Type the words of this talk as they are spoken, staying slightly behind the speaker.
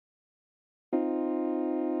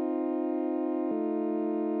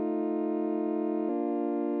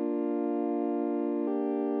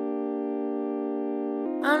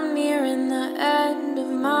I'm nearing the end of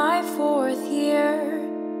my 4th year.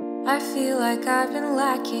 I feel like I've been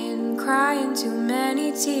lacking, crying too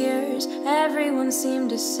many tears. Everyone seemed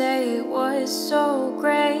to say it was so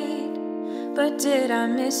great, but did I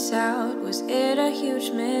miss out? Was it a huge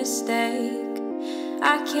mistake?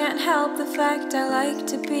 I can't help the fact I like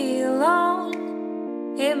to be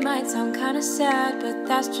alone. It might sound kinda sad, but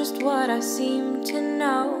that's just what I seem to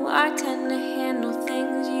know. I tend to handle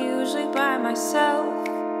things usually by myself,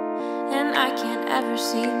 and I can't ever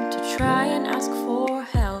seem to try and ask for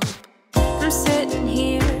help. I'm sitting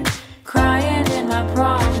here, crying in my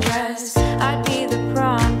prom dress. I'd be the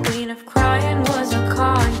prom queen if crying was a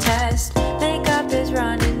contest. Makeup is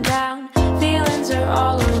running down, feelings are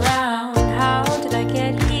all around. How did I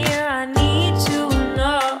get here? I need to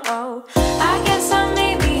know. I guess I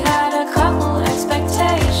maybe had a couple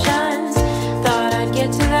expectations, thought I'd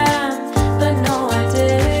get to them, but no I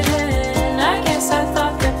didn't. I guess I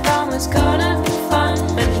thought that prom was gonna be fun,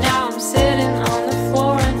 but now I'm sitting on the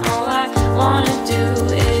floor and all I wanna do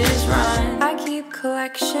is run. I keep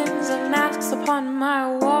collections of masks upon my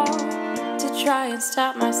wall to try and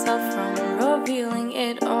stop myself from revealing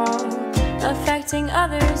it all. Affecting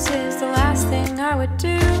others is the last thing I would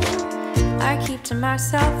do. I keep to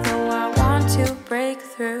myself though I want to break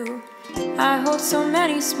through. I hold so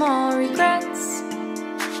many small regrets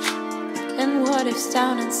and what ifs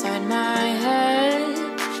down inside my head.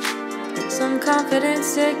 Some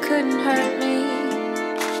confidence, it couldn't hurt me.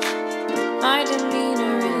 My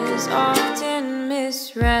demeanor is often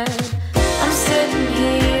misread. I'm sitting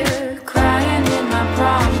here, crying in my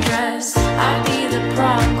prom dress. I'd be the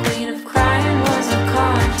prom queen if crying was a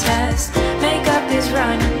contest. Makeup is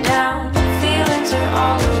running down, feelings are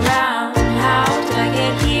all around. How did I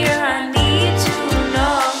get here? I need to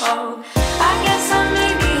know. I guess I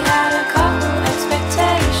maybe had a couple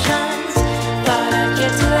expectations, thought I'd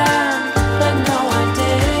get to them, but no I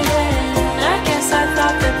didn't. I guess I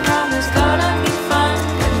thought that prom was gonna be fun,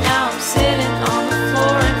 but now I'm sitting on the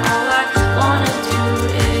floor and all I wanna do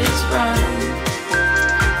is run.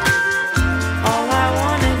 All I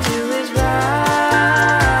wanna do is run.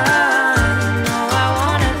 All I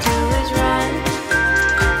wanna do is run.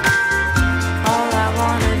 All I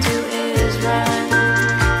wanna do is run.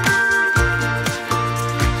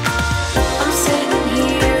 I'm sitting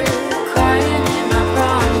here, crying in my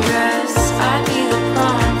prom dress. I'd be the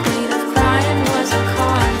prom queen if crying was a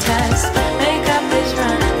contest. Makeup is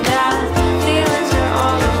running down, feelings are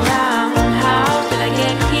all around. How did I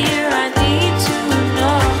get here? I need to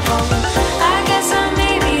know. I guess I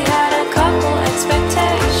maybe had a couple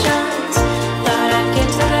expectations, thought I'd get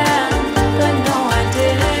to them, but no I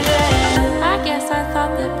didn't. I guess I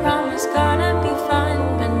thought that prom was gonna be fun,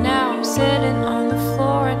 but now I'm sitting on the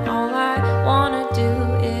floor and all I wanna do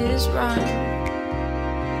is run.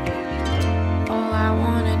 All I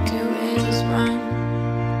wanna do is run.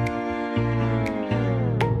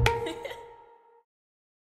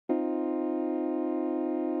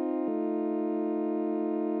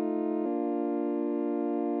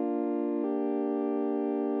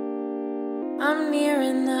 I'm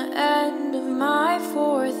nearing the end of my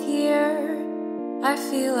 4th year. I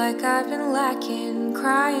feel like I've been lacking,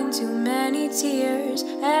 crying too many tears.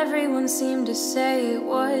 Everyone seemed to say it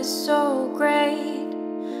was so great,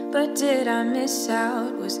 but did I miss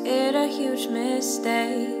out? Was it a huge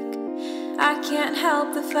mistake? I can't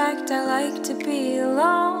help the fact I like to be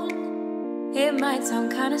alone. It might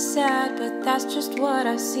sound kinda sad, but that's just what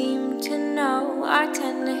I seem to know. I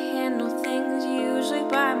tend to handle things usually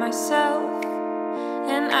by myself,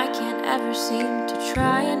 and I can't ever seem to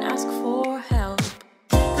try and ask for help.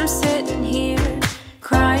 I'm sitting here,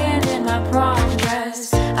 crying in my prom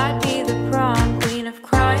dress. I'd be the prom queen if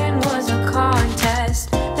crying was a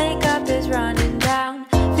contest. Makeup is running down,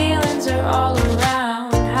 feelings are all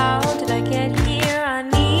around. How did I get here? I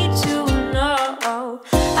need to know.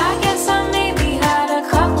 I guess I maybe had a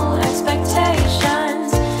couple expectations,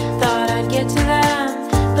 thought I'd get to them,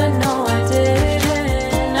 but no I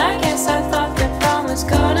didn't. I guess I thought that prom was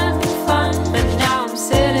gonna be fun, but now I'm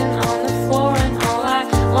sitting on the floor and all I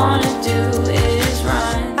wanna do is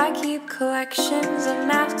run. I keep collections of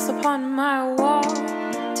masks upon my wall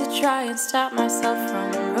to try and stop myself from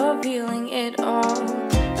revealing it all.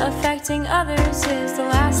 Affecting others is the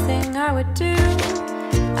last thing I would do.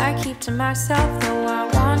 I keep to myself though I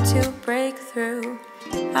want to break through.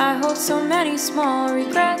 I hold so many small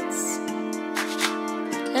regrets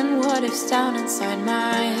and what ifs down inside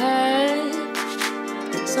my head.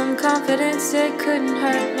 Some confidence, it couldn't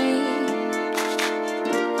hurt me.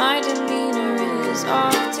 My demeanor is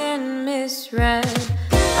often misread.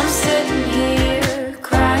 I'm sitting here,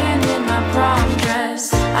 crying in my prom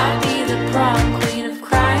dress.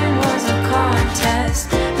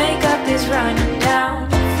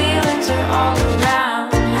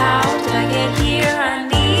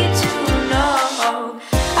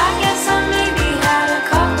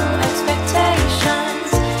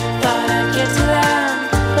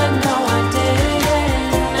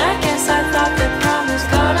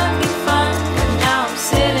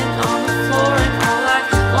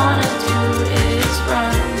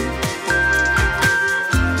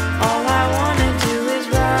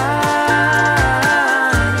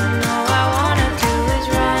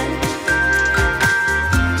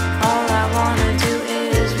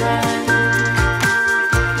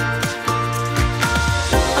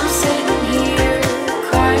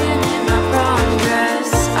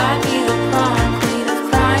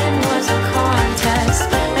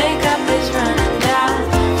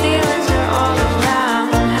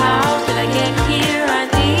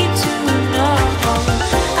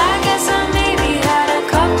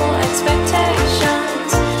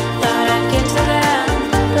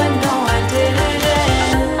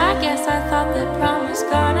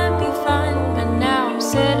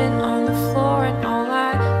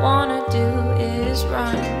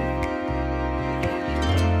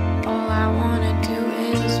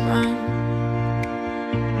 run.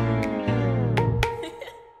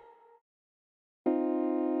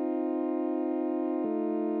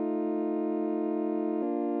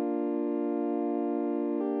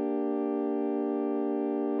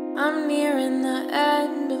 I'm nearing the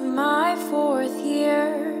end of my 4th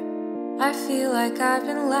year. I feel like I've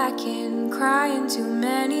been lacking, crying too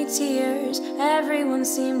many tears. Everyone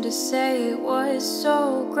seemed to say it was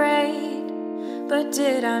so great, but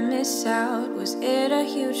did I miss out? Was it a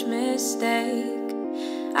huge mistake?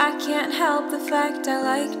 I can't help the fact I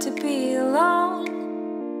like to be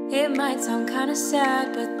alone. It might sound kinda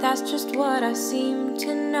sad, but that's just what I seem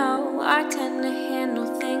to know. I tend to handle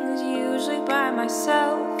things usually by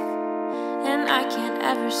myself, and I can't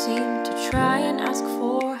ever seem to try and ask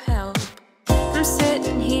for help. I'm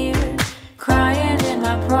sitting here, crying in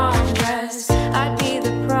my prom dress. I'd be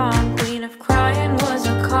the prom queen if crying was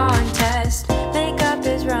a contest. Makeup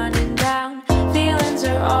is running down, feelings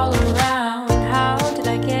are all around. How did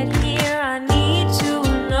I get here? I need to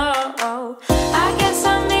know. I guess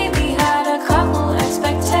I maybe had a couple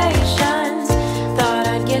expectations, thought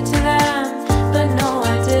I'd get to them, but no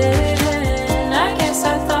I didn't. I guess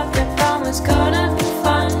I thought the prom was gonna be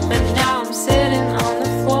fun, but now I'm sitting on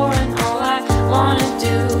the floor and all I wanna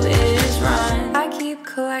do is run. I keep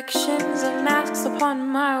collections of masks upon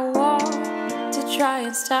my wall to try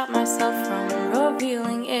and stop myself from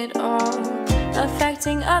revealing it all.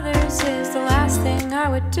 Affecting others is the last thing I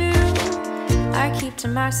would do. I keep to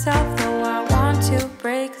myself though I want to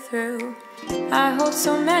break through. I hold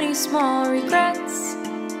so many small regrets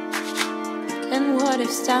and what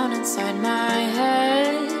ifs down inside my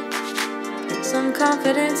head. Some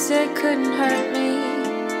confidence, it couldn't hurt me.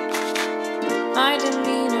 My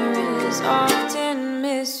demeanor is often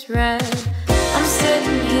misread. I'm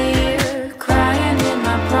sitting here, crying in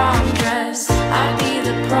my prom dress. I'd be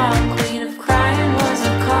the prom queen if crying was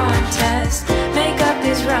a contest. Makeup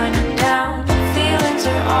is running down, feelings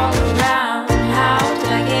are all around. How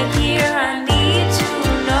did I get here? I need to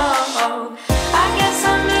know. I guess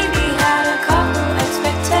I maybe had a couple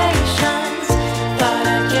expectations, thought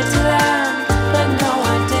I'd get to them, but no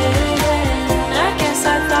I didn't. I guess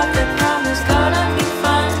I thought the prom was gonna be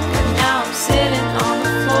fun, and now I'm sitting on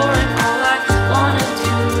the floor and all I wanna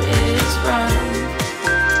do is run.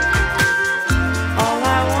 All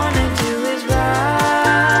I wanna do is run.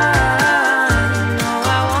 All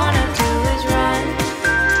I wanna do is run.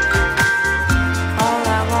 All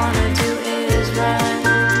I wanna do is run.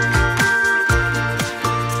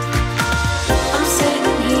 I'm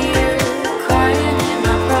sitting here, crying in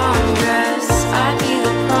my prom dress. I'd be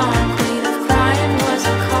the prom queen if crying was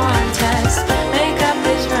a contest. Makeup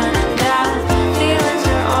is running down, feelings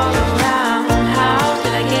are all around. How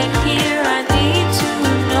did I get here? I need to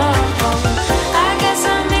know. I guess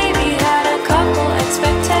I maybe had a couple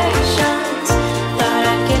expectations, thought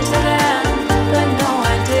I'd get to them, but no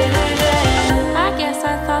I didn't. I guess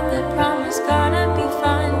I thought the prom was gonna be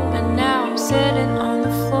fun, but now I'm sitting on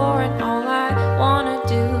the floor and all I wanna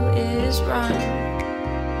do is run.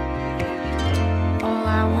 All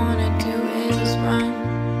I wanna do is run.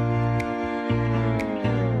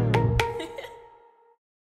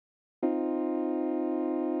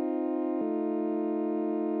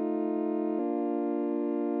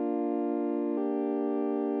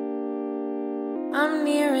 I'm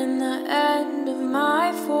nearing the end of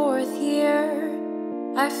my 4th year.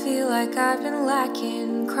 I feel like I've been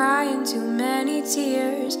lacking, crying too many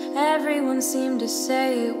tears. Everyone seemed to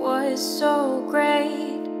say it was so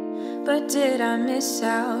great, but did I miss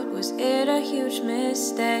out? Was it a huge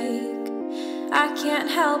mistake? I can't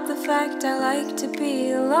help the fact I like to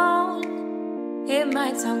be alone. It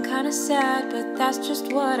might sound kinda sad, but that's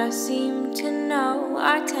just what I seem to know.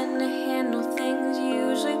 I tend to handle things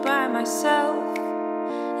usually by myself,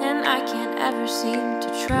 and I can't ever seem to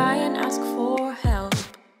try and ask for help.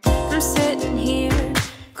 I'm sitting here,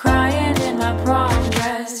 crying in my prom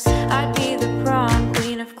dress. I'd be the prom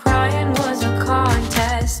queen if crying was a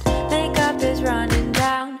contest. Makeup is running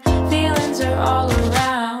down, feelings are all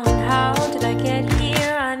around. How did I get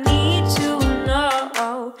here? I need to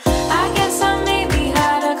know. I guess I maybe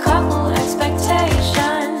had a couple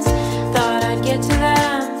expectations, thought I'd get to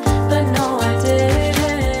them, but no I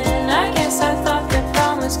didn't. I guess I thought the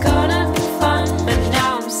prom was gonna be fun, but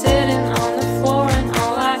now I'm sitting on the floor and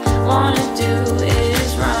all I wanna do is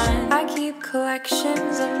run. I keep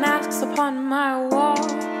collections of masks upon my wall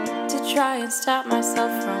to try and stop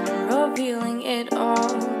myself from revealing it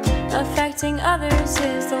all. Affecting others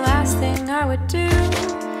is the last thing I would do.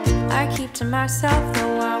 I keep to myself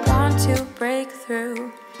though I want to break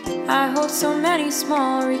through. I hold so many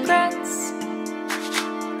small regrets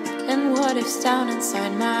And what if's down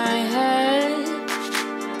inside my head?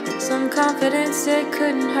 Some confidence, it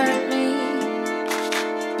couldn't hurt me.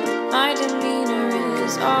 My demeanor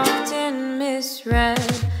is often misread.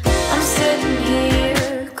 I'm sitting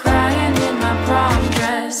here crying in my prom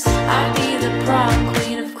dress. I'd be the prom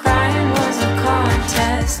queen if crying was a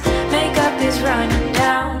contest. Makeup is running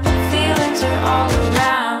down, feelings are all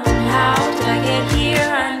around. How did I get here?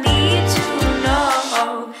 I need to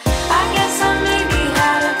know. I guess I maybe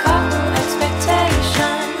had a couple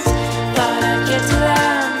expectations, thought I'd get to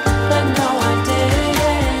them, but no I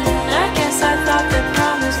didn't. I guess I thought that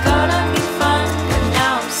prom was gonna be fun, but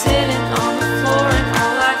now I'm sitting on the floor and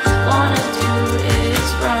all I wanna do is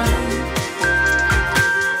run.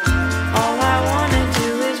 All I wanna do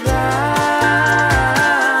is run.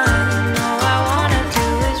 All I wanna do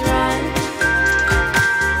is run.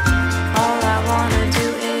 All I wanna do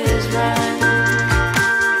is run.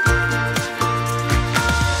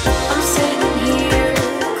 I'm sitting here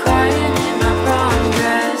crying in my prom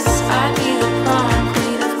dress. I'd be the prom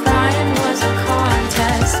queen if crying was a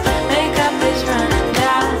contest. Makeup is running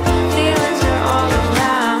down, feelings are all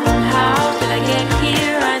around. How did I get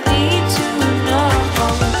here? I need to know.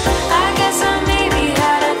 I guess I maybe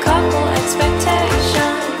had a couple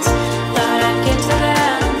expectations, thought I'd get to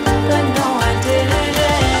them, but no I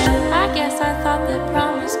didn't. I guess I thought that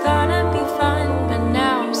prom was gonna be fun, but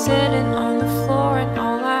now I'm sitting on the floor and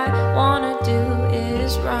all I wanna do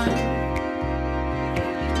is run.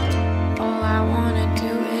 All I wanna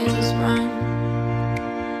do is run.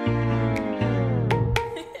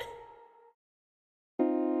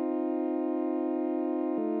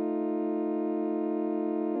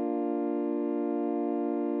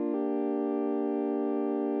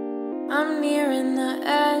 I'm nearing the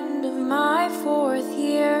end of my 4th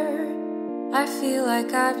year. I feel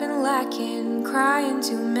like I've been lacking, crying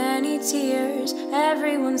too many tears.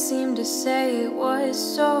 Everyone seemed to say it was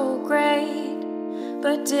so great,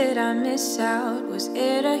 but did I miss out? Was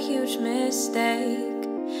it a huge mistake?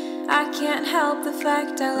 I can't help the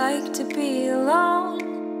fact I like to be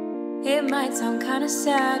alone. It might sound kinda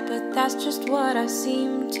sad, but that's just what I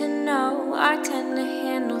seem to know. I tend to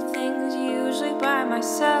handle things usually by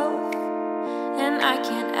myself, and I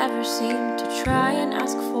can't ever seem to try and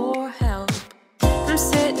ask for help. I'm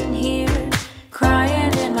sitting here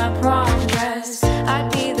crying in my prom dress. I'd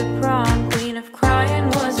be the prom queen if crying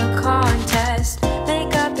was a contest.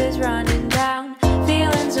 Makeup is running down,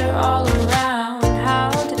 feelings are all around. How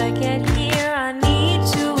did I get here? I need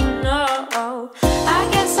to know. I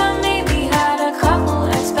guess I maybe had a couple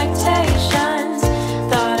expectations,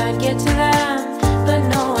 thought I'd get to them, but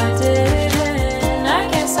no I didn't. I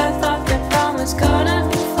guess I thought that prom was gonna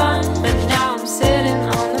be fun, but now I'm sitting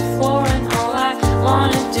on the floor and all I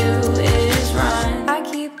wanna do is run. I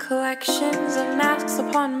keep collections of masks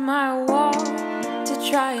upon my wall to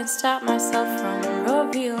try and stop myself from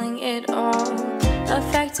revealing it all.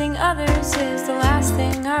 Affecting others is the last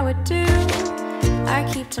thing I would do. I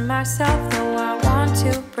keep to myself though I want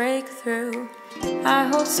to break through. I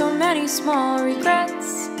hold so many small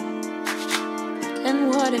regrets, and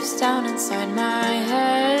what if's down inside my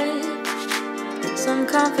head? Some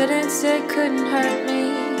confidence, it couldn't hurt me.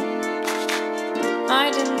 My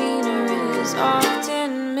demeanor is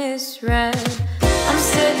often misread. I'm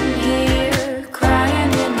sitting here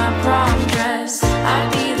crying in my prom dress. I'd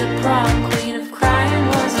be the prom queen if crying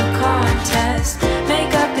was a contest.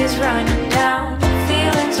 Makeup is running down,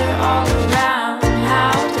 feelings are all around.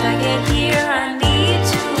 How did I get here? I need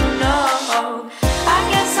to know. I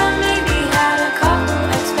guess I maybe had a couple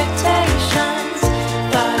expectations,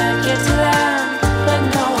 thought I'd get to them, but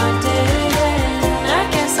no I didn't. I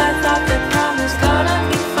guess I thought that prom was gonna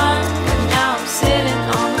be fun, but now I'm sitting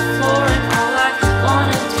on the floor and all I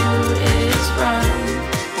wanna do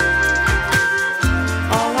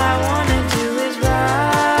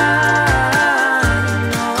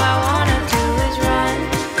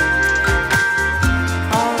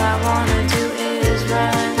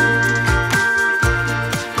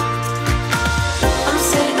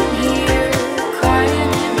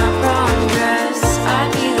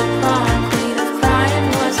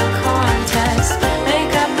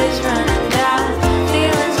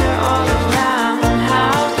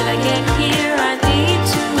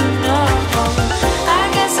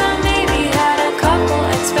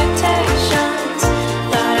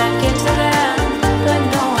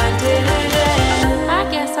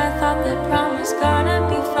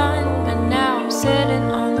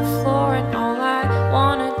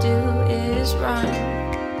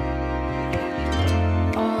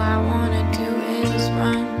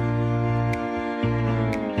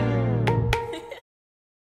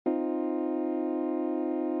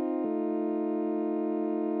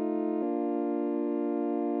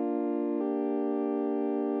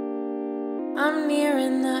I'm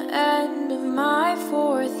nearing the end of my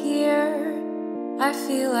 4th year. I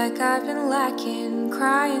feel like I've been lacking,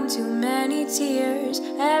 crying too many tears.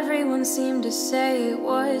 Everyone seemed to say it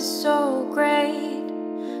was so great,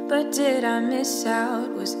 but did I miss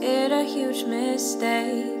out? Was it a huge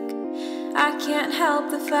mistake? I can't help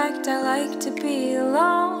the fact I like to be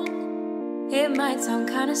alone. It might sound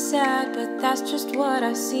kinda sad, but that's just what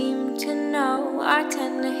I seem to know. I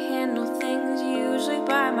tend to handle things usually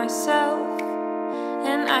by myself,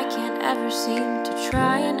 and I can't ever seem to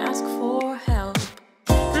try and ask for help.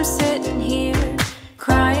 I'm sitting here,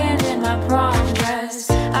 crying in my prom dress.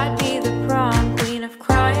 I'd be the prom queen if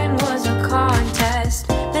crying was a contest.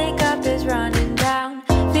 Makeup is running down,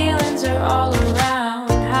 feelings are all around.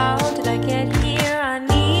 How did I get here? I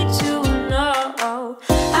need to know.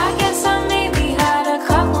 I guess I maybe had a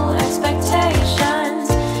couple expectations,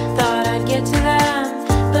 thought I'd get to them,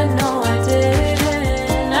 but no I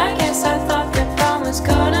didn't. I guess I thought the prom was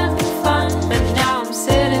gonna be fun, but now I'm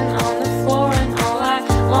sitting on the floor and all I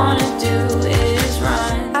wanna do is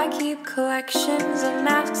run. I keep collections of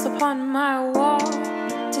masks upon my wall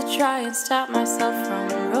to try and stop myself from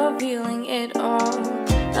revealing it all.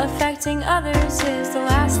 Affecting others is the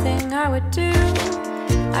last thing I would do.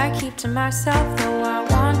 I keep to myself though I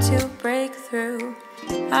want to break through.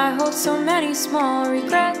 I hold so many small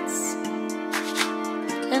regrets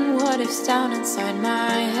and what ifs down inside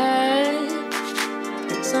my head.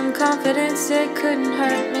 Some confidence, it couldn't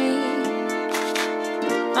hurt me.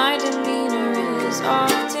 My demeanor is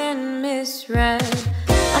often misread.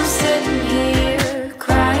 I'm sitting here,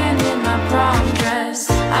 crying in my prom dress.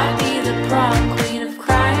 I'd be the prom queen if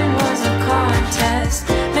crying was a contest.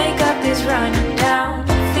 Makeup is running down,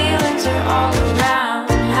 feelings are all around.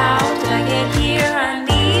 How did I get here? I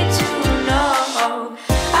need to know.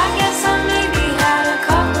 I guess I maybe had a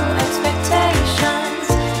couple expectations,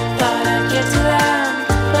 thought I'd get to them,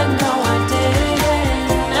 but no I didn't.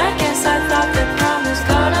 I guess I thought the prom was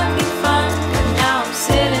gonna be fun, but now I'm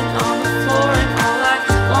sitting on the floor and all I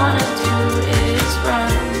wanna do is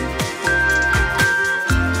run.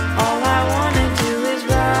 All I wanna do is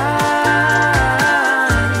run.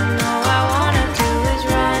 All I wanna do is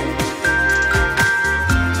run.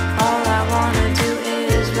 All I wanna do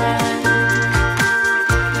is run.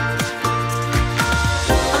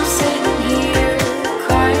 I'm sitting here,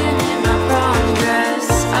 crying in my prom dress.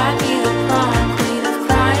 I'd be the prom queen if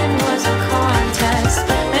crying was a contest.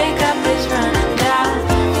 Makeup is running down,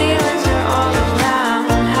 feelings are all around.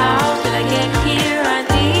 How did I get here? I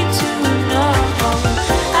need to know.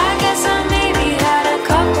 I guess I maybe had a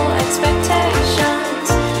couple expectations,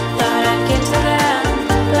 thought I'd get to them,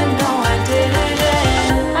 but no I didn't.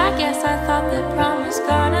 I guess I thought the prom was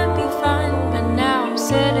gonna be fun, but now I'm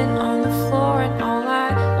sitting on the floor and all I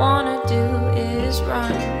wanna do is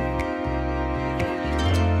run.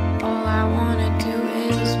 All I wanna do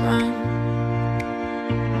is run.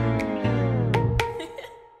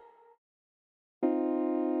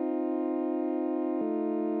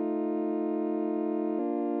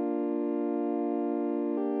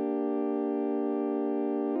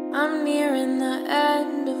 I'm nearing the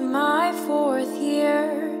end of my 4th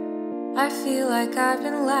year. I feel like I've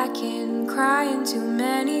been lacking, crying too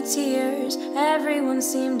many tears. Everyone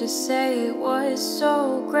seemed to say it was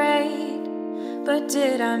so great, but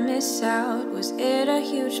did I miss out? Was it a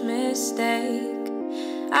huge mistake?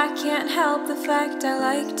 I can't help the fact I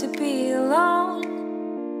like to be alone.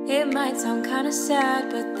 It might sound kinda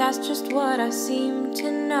sad, but that's just what I seem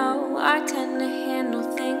to know. I tend to handle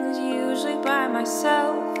things usually by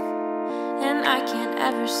myself, and I can't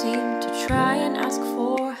ever seem to try and ask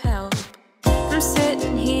for help. I'm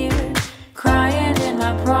sitting here, crying in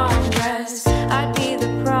my prom dress. I'd be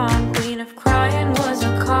the prom queen if crying was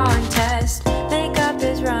a contest. Makeup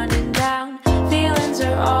is running down, feelings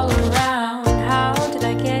are all around. How did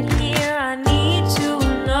I get here? I need to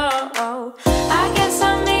know. I guess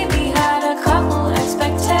I maybe had a couple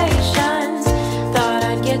expectations, thought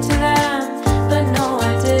I'd get to them, but no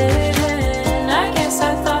I didn't. I guess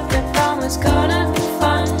I thought the prom was gonna be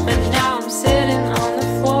fun, but now I'm sitting on the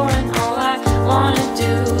floor and all I wanna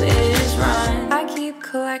do is run. I keep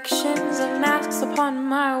collections of masks upon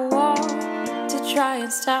my wall to try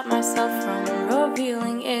and stop myself from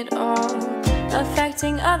revealing it all.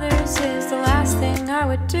 Affecting others is the last thing I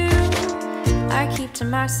would do. I keep to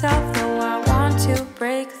myself though I want to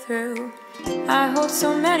break through. I hold so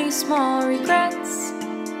many small regrets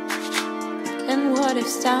and what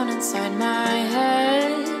ifs down inside my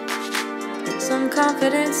head. Some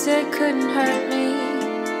confidence, it couldn't hurt me.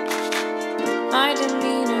 My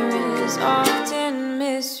demeanor is often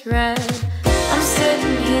misread. I'm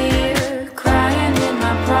sitting here, crying in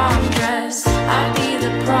my prom dress.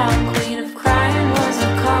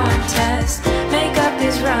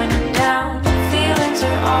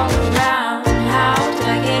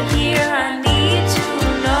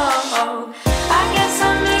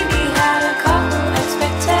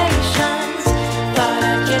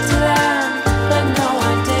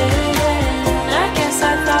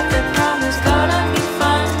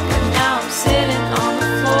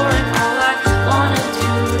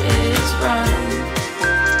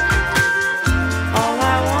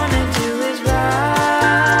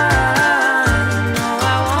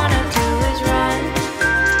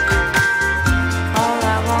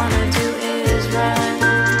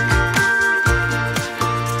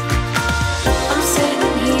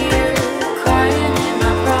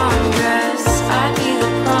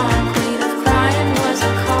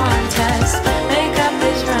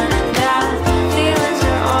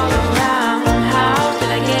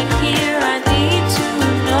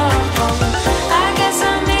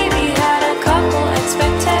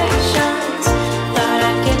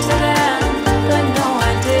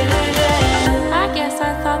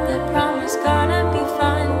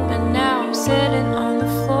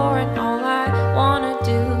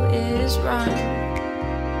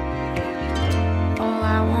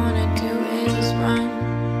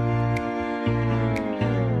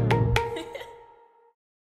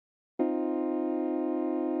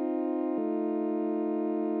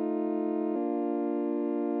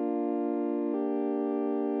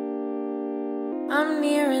 I'm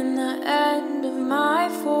nearing the end of my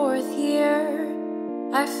 4th year.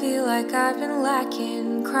 I feel like I've been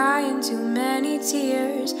lacking, crying too many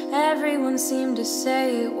tears. Everyone seemed to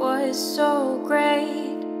say it was so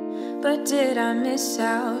great, but did I miss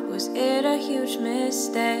out? Was it a huge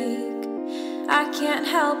mistake? I can't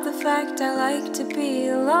help the fact I like to be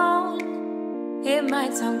alone. It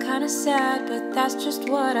might sound kinda sad, but that's just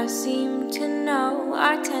what I seem to know.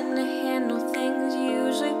 I tend to handle things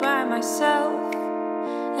usually by myself,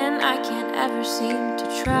 and I can't ever seem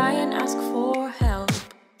to try and ask for help.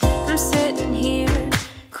 I'm sitting here,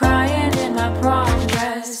 crying in my prom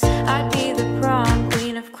dress. I'd be the prom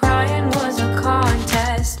queen if crying was a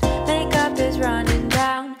contest. Makeup is running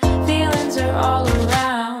down, feelings are all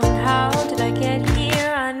around. How did I get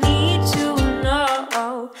here? I need to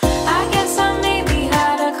know. I guess I maybe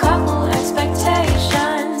had a couple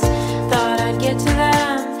expectations, thought I'd get to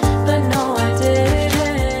them, but no I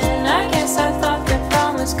didn't. I guess I thought that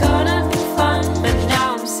prom was gonna be fun, but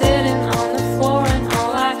now I'm sitting on the floor and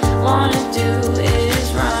all I wanna do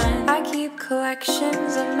is run. I keep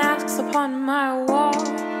collections of masks upon my wall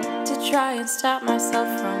to try and stop myself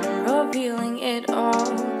from revealing it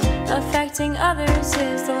all. Affecting others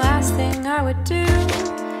is the last thing I would do.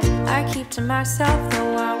 I keep to myself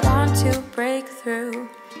though I want to break through.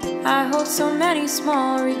 I hold so many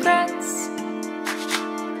small regrets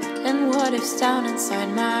and what ifs down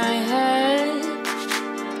inside my head.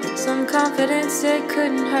 Some confidence, it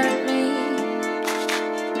couldn't hurt me.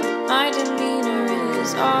 My demeanor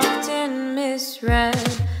is often misread.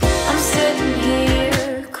 I'm sitting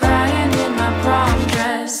here, crying in my prom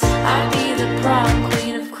dress. I'd be the prom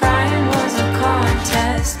queen if crying was a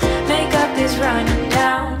contest. Makeup is running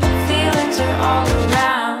down, feelings are all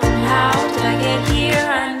around. How did I get here?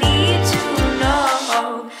 I need to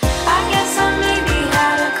know. I guess I maybe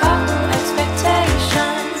had a couple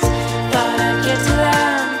expectations, thought I'd get to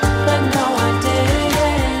them, but no I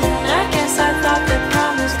didn't. I guess I thought that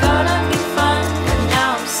prom was gonna be fun, and now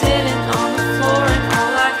I'm sitting on the floor and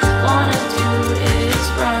all I wanna do is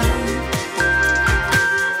run.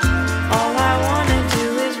 All I wanna do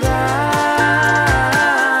is run.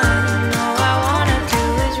 All I wanna do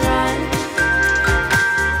is run.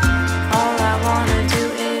 All I wanna do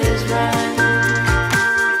is run.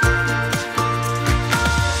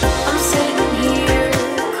 I'm sitting here,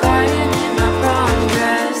 crying in my prom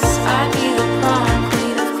dress. I'd be the prom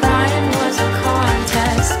queen if crying was a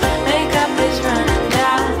contest. Makeup is running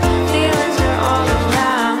down, feelings are all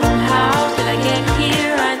around. How did I get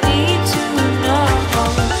here? I need to know.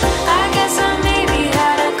 I guess I maybe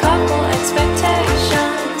had a couple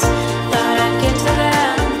expectations, thought I'd get to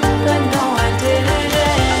them, but no I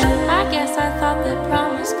didn't. I guess I thought that prom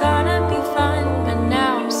was gonna be fun, but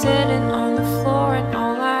now I'm sitting on the floor and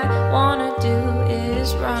all I wanna do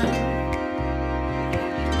is run.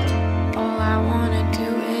 All I wanna do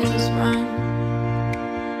is run.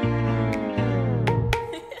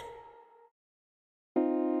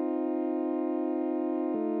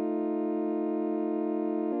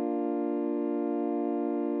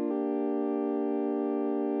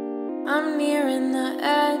 I'm nearing the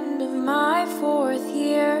end of my 4th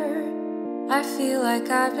year. I feel like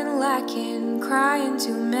I've been lacking, crying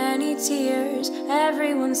too many tears.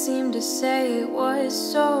 Everyone seemed to say it was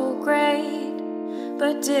so great,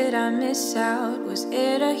 but did I miss out? Was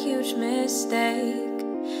it a huge mistake?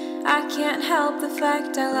 I can't help the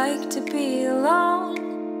fact I like to be alone.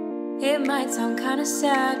 It might sound kinda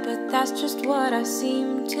sad, but that's just what I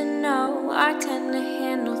seem to know. I tend to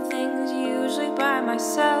handle things usually by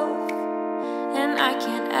myself, and I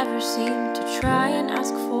can't ever seem to try and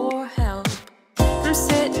ask for help. I'm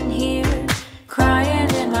sitting here, crying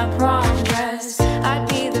in my prom dress. I'd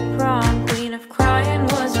be the prom queen if crying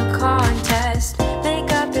was a contest.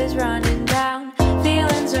 Makeup is running down,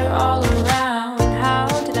 feelings are all around. How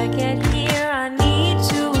did I get here? I need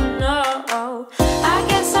to know. I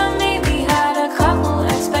guess I maybe had a couple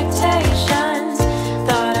expectations,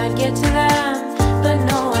 thought I'd get to them, but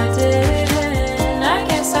no I didn't. I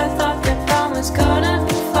guess I thought that prom was gonna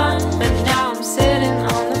be fun, but now I'm sitting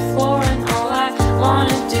on the floor and all I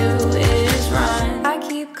wanna do is run. I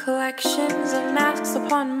keep collections of masks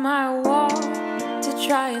upon my wall to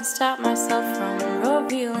try and stop myself from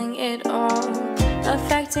revealing it all.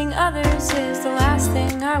 Affecting others is the last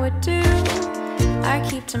thing I would do. I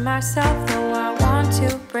keep to myself though I want to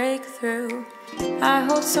break through. I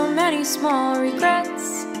hold so many small regrets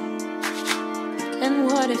and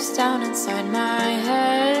what ifs down inside my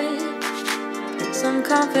head. Some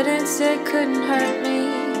confidence, it couldn't hurt me.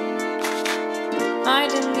 My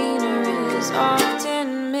demeanor is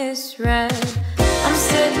often misread. I'm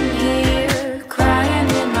sitting here, crying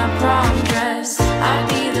in my prom dress. I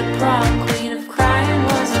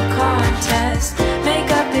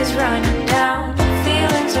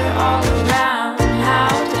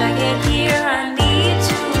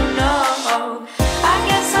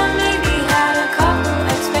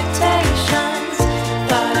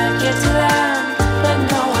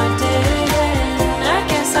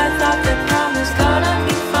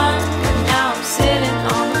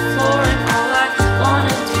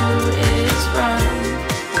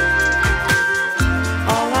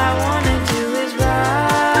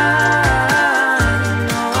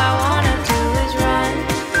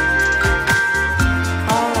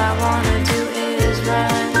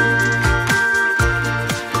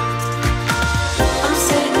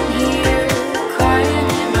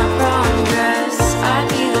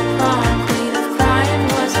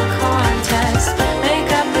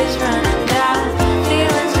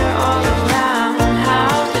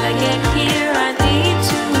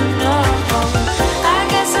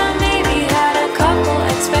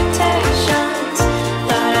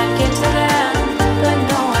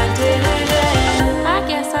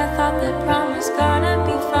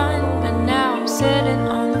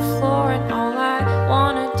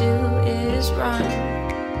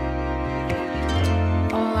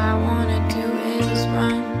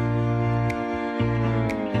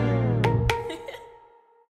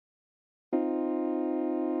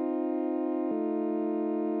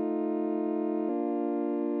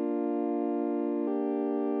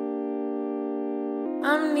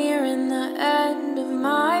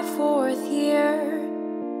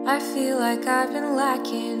I feel like I've been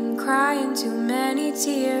lacking, crying too many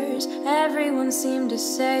tears. Everyone seemed to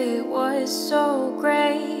say it was so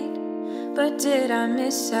great, but did I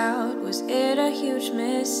miss out? Was it a huge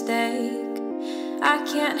mistake? I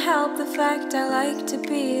can't help the fact I like to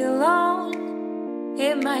be alone.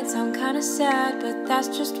 It might sound kinda sad, but that's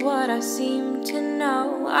just what I seem to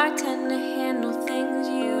know. I tend to handle things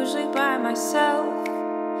usually by myself,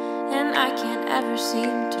 and I can't ever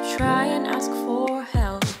seem to try and ask for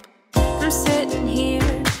help. I'm sitting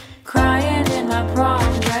here, crying in my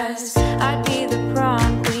prom dress. I'd be the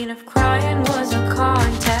prom queen if crying was a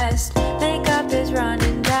contest. Makeup is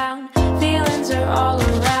running down, feelings are all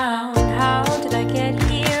around. How did I get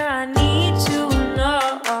here? I need to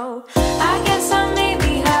know. I guess I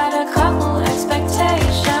maybe had a couple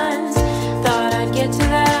expectations, thought I'd get to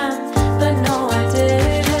them, but no I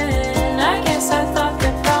didn't. I guess I thought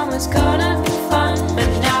that prom was gonna be fun, but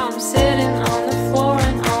now I'm sitting on the floor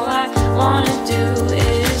and all I wanna do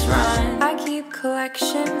is run. I keep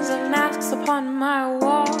collections of masks upon my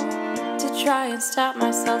wall to try and stop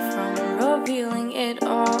myself from revealing it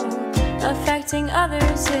all. Affecting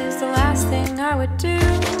others is the last thing I would do.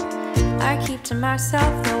 I keep to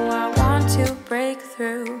myself though I want to break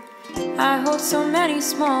through. I hold so many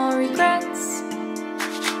small regrets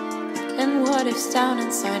and what ifs down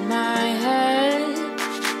inside my head.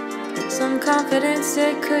 Some confidence,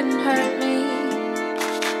 it couldn't hurt me.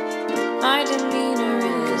 My demeanor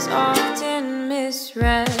is often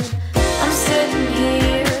misread. I'm sitting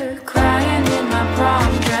here, crying in my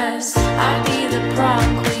prom dress. I'd be the prom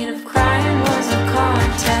queen if crying was a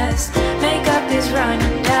contest. Makeup is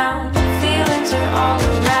running down, feelings are all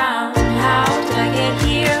around. How did I get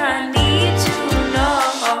here? I need to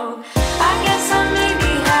know. I guess I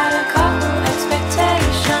maybe had a couple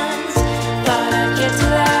expectations, thought I'd get to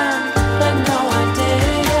them, but no I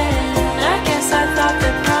didn't. I guess I thought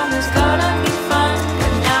that prom was gonna be fun,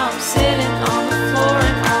 but now I'm sitting on the floor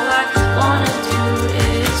and all I wanna do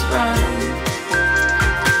is run.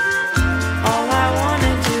 All I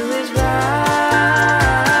wanna do is run.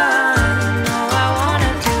 All I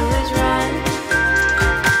wanna do is run.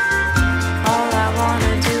 All I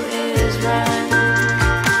wanna do is run.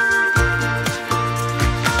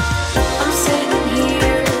 I'm sitting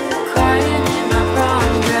here, crying in my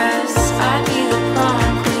prom dress. I'd be the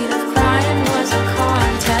prom queen if crying was a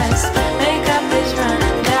contest. Makeup is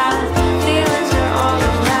running down, feelings are all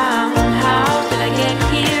around. How did I get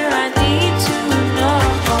here? I need to know.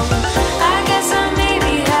 I guess I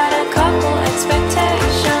maybe had a couple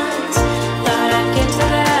expectations, thought I'd get to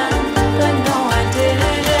them, but no I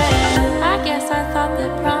didn't. I guess I thought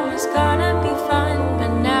that prom was gonna be fun,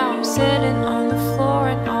 but now I'm sitting on the floor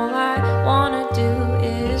and all I wanna do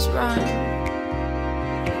is run.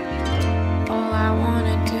 All I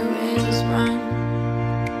wanna do is run.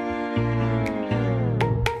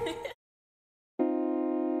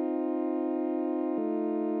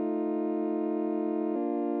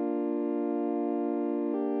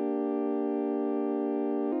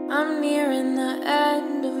 I'm nearing the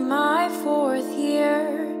end of my 4th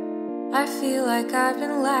year. I feel like I've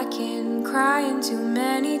been lacking, crying too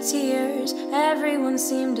many tears. Everyone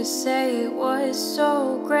seemed to say it was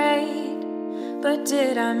so great, but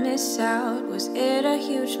did I miss out? Was it a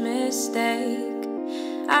huge mistake?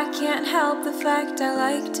 I can't help the fact I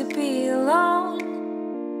like to be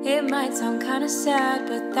alone. It might sound kinda sad,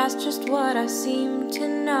 but that's just what I seem to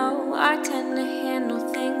know. I tend to handle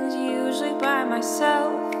things usually by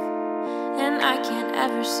myself, and I can't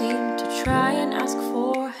ever seem to try and ask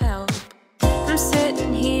for help. I'm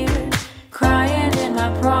sitting here, crying in my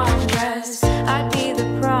prom dress. I'd be the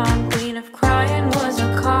prom queen if crying was a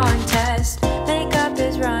contest. Makeup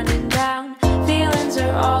is running down, feelings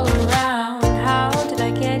are all around. How did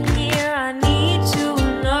I get here? I need to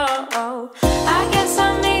know. I guess I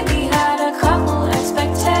maybe had a couple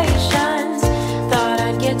expectations, thought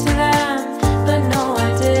I'd get to them, but no I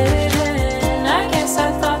didn't. I guess I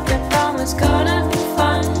thought that prom was gonna be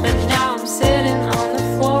fun, but now I'm sitting on the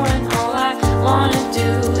floor and all I wanna do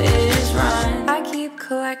is run. I keep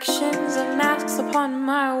collections of masks upon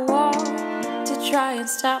my wall to try and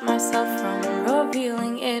stop myself from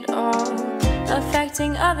revealing it all.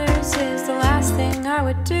 Affecting others is the last thing I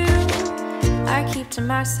would do. I keep to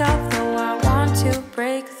myself though I want to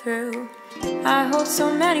break through. I hold so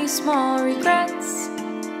many small regrets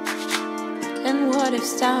and what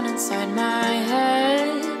ifs down inside my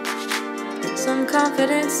head. Some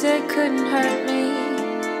confidence, it couldn't hurt me.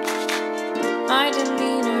 My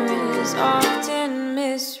demeanor is often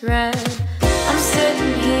misread. I'm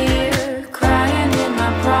sitting here, crying in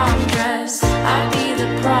my prom dress. I'd be the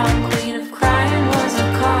prom queen if crying was a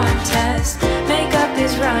contest. Makeup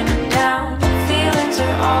is running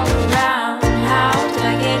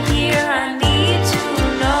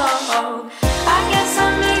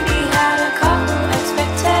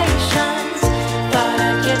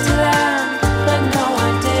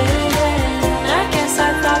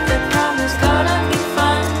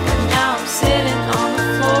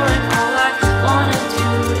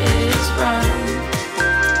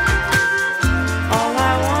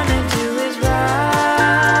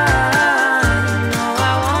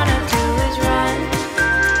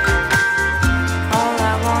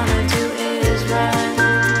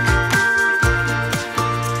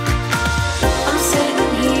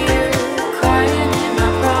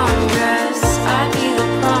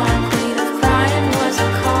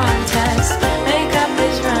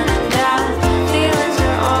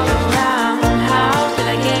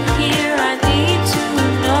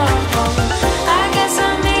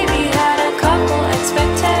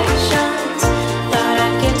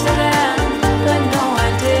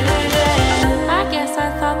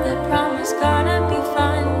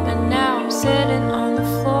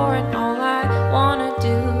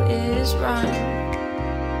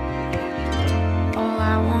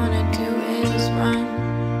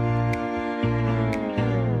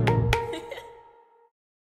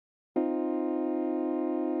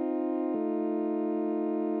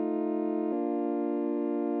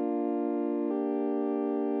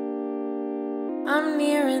I'm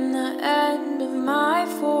nearing the end of my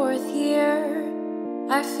 4th year.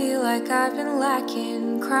 I feel like I've been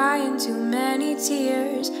lacking, crying too many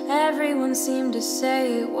tears. Everyone seemed to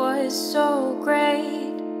say it was so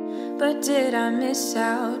great, but did I miss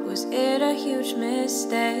out? Was it a huge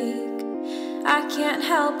mistake? I can't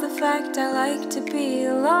help the fact I like to be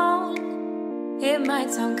alone. It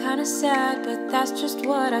might sound kinda sad, but that's just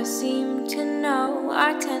what I seem to know.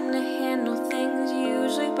 I tend to handle things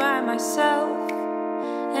usually by myself,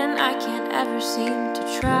 and I can't ever seem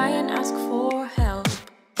to try and ask for help.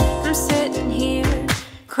 I'm sitting here,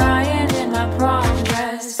 crying in my prom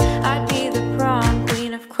dress. I'd be the prom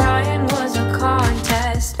queen if crying was a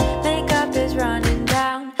contest. Makeup is running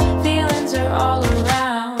down, feelings are all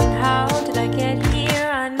around. How did I get here?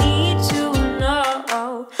 I need to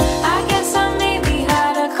know. I guess I maybe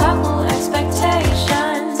had a couple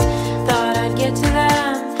expectations, thought I'd get to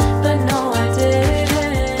them, but no I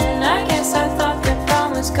didn't. I guess I thought the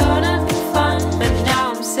prom was gonna be fun, but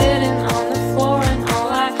now I'm sitting on the floor and all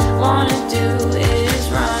I wanna do is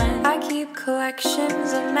run. I keep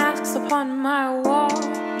collections of masks upon my wall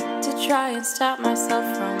to try and stop myself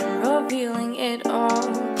from revealing it all.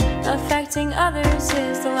 Affecting others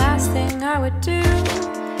is the last thing I would do.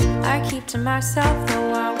 I keep to myself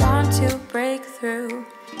though I want to break through.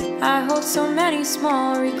 I hold so many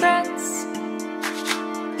small regrets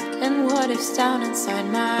and what ifs down inside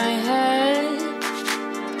my head.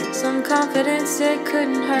 Some confidence, it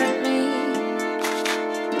couldn't hurt me.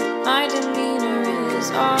 My demeanor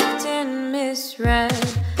is often misread.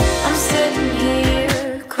 I'm sitting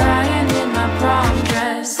here, crying in my prom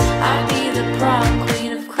dress. I'd be the prom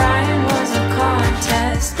queen if crying was a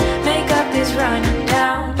contest. Makeup is running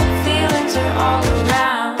down, feelings are all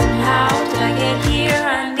around. How did I get here?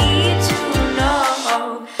 I need to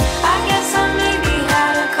know. I guess I maybe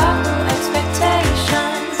had a couple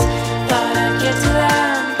expectations, thought I'd get to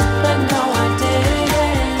them, but no I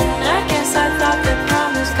didn't. I guess I thought the prom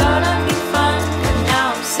was gonna be fun, and now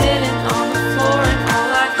I'm sitting on the floor and all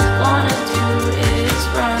I wanna do is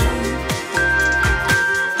run.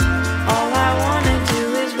 All I wanna do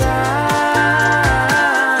is run.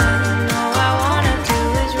 All I wanna do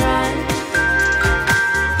is run.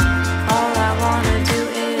 All I wanna do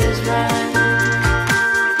is run.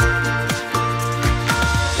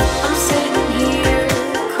 I'm sitting here,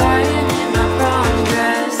 crying in my prom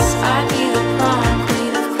dress. I'd be the prom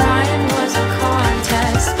queen if crying was a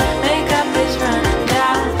contest. Makeup is running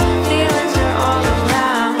down, feelings are all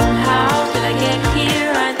around. How did I get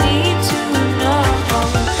here? I need to know.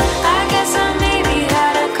 I guess I maybe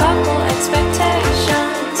had a couple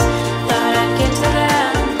expectations, thought I'd get to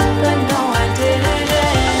them, but no I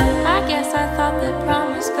didn't. I guess I thought the prom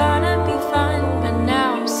was gonna be fun, but now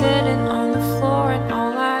I'm sitting on the floor and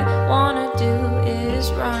all I wanna do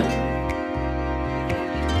is run.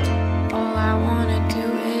 All I wanna do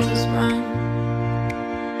is run.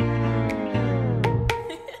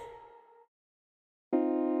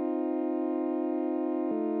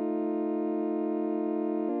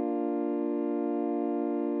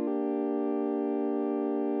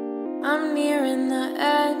 I'm nearing the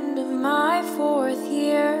end of my 4th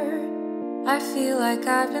year. I feel like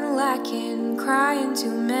I've been lacking, crying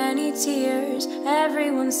too many tears.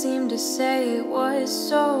 Everyone seemed to say it was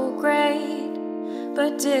so great,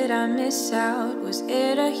 but did I miss out? Was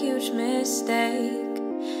it a huge mistake?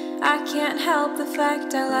 I can't help the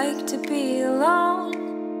fact I like to be alone.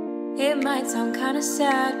 It might sound kinda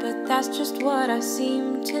sad, but that's just what I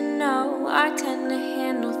seem to know. I tend to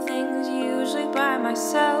handle things usually by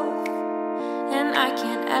myself, and I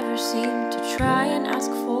can't ever seem to try and ask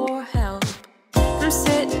for help. I'm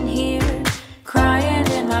sitting here, crying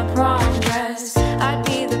in my prom dress. I'd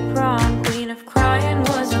be the prom queen if crying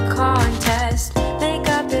was a contest.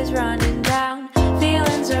 Makeup is running down,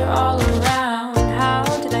 feelings are all around. How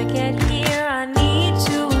did I get here? I need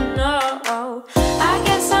to know. I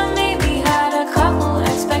guess I maybe had a couple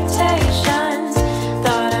expectations,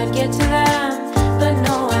 thought I'd get to them, but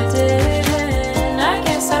no I didn't. I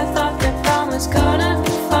guess I thought the prom was gonna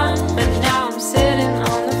be fun, but now I'm sitting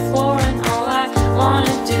on the floor and all I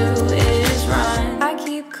wanna do is run. I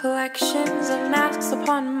keep collections of masks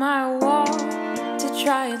upon my wall to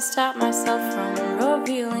try and stop myself from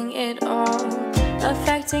revealing it all.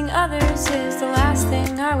 Affecting others is the last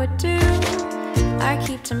thing I would do. I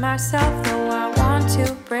keep to myself though I want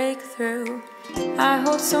to break through. I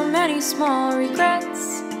hold so many small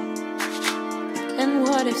regrets and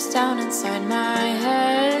what ifs down inside my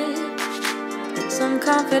head. Some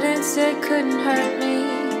confidence, it couldn't hurt me.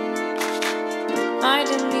 My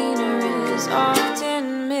demeanor is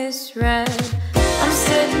often misread. I'm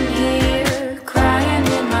sitting here, crying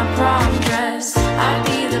in my prom dress.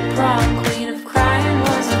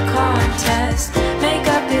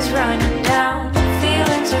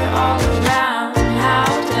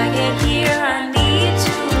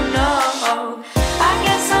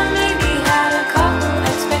 guess I maybe had a couple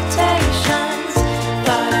expectations.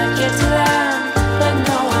 Thought I'd get to them, but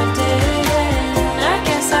no I didn't. I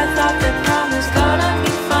guess I thought that prom was gonna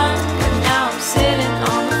be fun, but now I'm sitting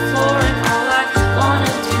on the floor and all I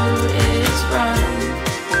wanna do is run.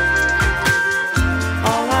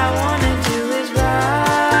 All I wanna do is run.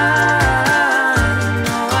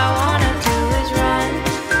 All I wanna do is run.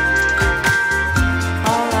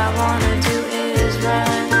 All I wanna do is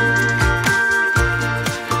run.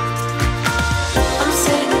 I'm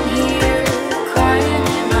sitting here crying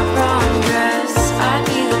in my prom dress. I'd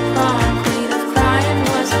be the prom queen if crying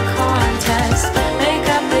was a contest.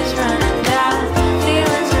 Makeup is running down,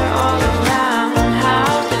 feelings are all around. How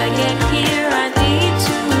did I get here? I need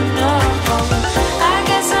to know. I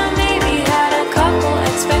guess I maybe had a couple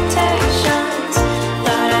expectations.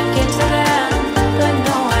 Thought I'd get to them, but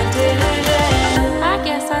no I didn't. I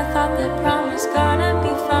guess I thought that prom was gonna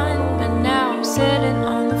be fun, but now I'm sitting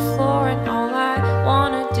on the floor and all I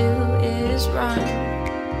wanna do is run.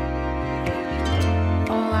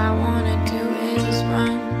 All I wanna do is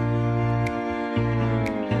run.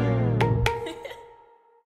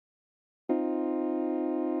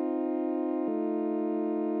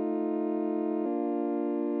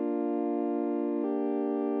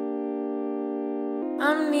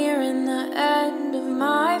 I'm nearing the end of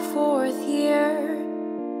my 4th year.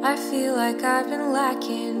 I feel like I've been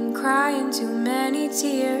lacking, crying too many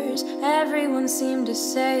tears. Everyone seemed to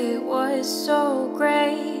say it was so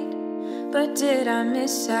great, but did I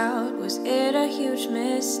miss out? Was it a huge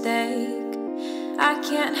mistake? I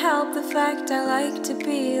can't help the fact I like to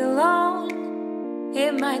be alone.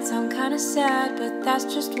 It might sound kinda sad, but that's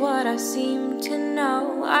just what I seem to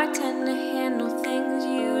know. I tend to handle things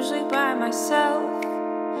usually by myself,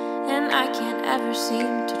 and I can't ever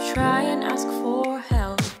seem to try and ask for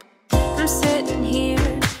help. I'm sitting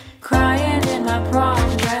here crying in my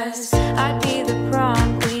prom dress. I'd be the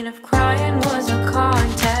prom queen if crying was a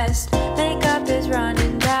contest. Makeup is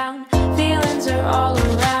running down, feelings are all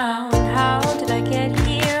around. How did I get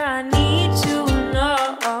here? I need to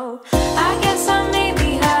know. I guess I maybe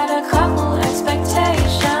had a couple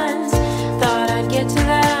expectations. Thought I'd get to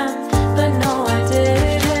them, but no I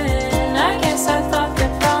didn't. I guess I thought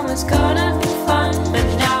that prom was gonna be fun, but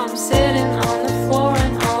now I'm sitting on the floor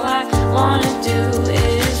and all I wanna do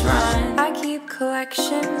is run. I keep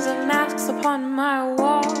collections of masks upon my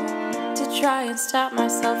wall to try and stop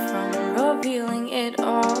myself from revealing it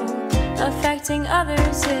all. Affecting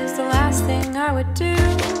others is the last thing I would do.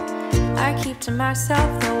 I keep to myself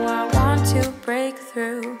though I want to break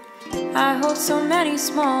through. I hold so many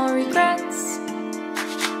small regrets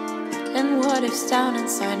and what ifs down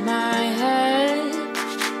inside my head.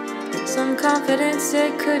 Some confidence,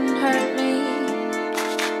 it couldn't hurt me.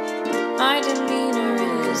 My demeanor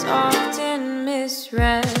is often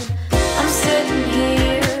misread. I'm sitting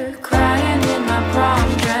here crying in my prom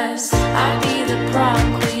dress. I'd be the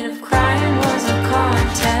prom queen if crying was a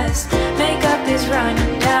contest. Makeup is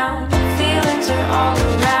running down, feelings are all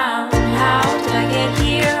around. How did I get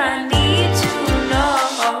here? I need to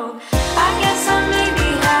know. I guess I maybe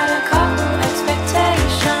had a couple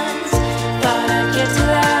expectations. Thought I'd get to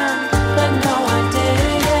them, but no I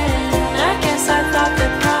didn't. I guess I thought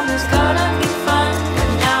that prom was gonna be fun, but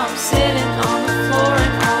now I'm sitting on the floor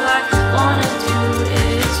and all I wanna do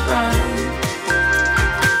is run.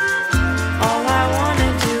 All I wanna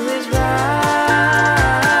do is run.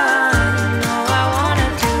 All I wanna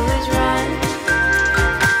do is run.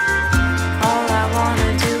 All I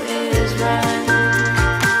wanna do is run.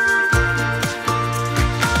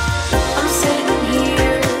 I'm sitting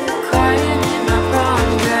here crying in my prom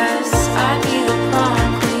dress. I'd be the prom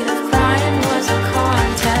queen if crying was a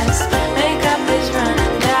contest. Makeup is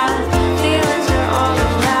running down, feelings are all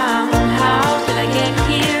around. How did I get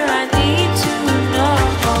here? I need to know.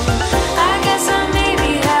 I guess I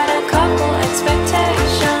maybe had a couple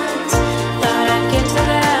expectations. Thought I'd get to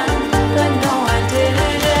them, but no I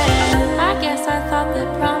didn't. I guess I thought that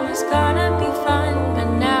prom was gonna be fun, but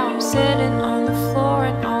now I'm sitting on the floor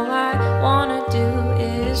and all I wanna do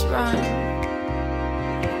is run.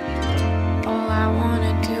 All I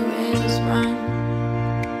wanna do is run.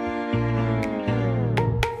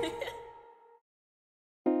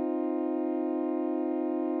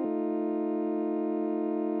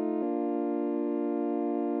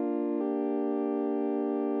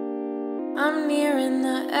 I'm nearing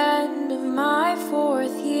the end of my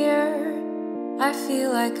 4th year. I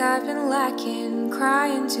feel like I've been lacking,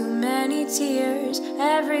 crying too many tears.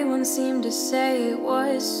 Everyone seemed to say it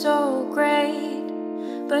was so great,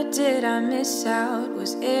 but did I miss out?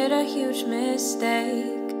 Was it a huge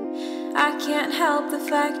mistake? I can't help the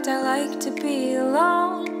fact I like to be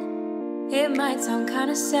alone. It might sound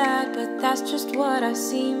kinda sad, but that's just what I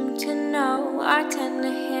seem to know. I tend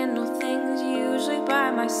to handle things usually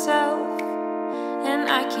by myself, and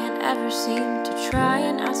I can't ever seem to try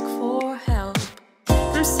and ask for help.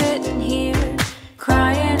 I'm sitting here,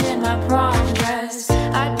 crying in my prom dress.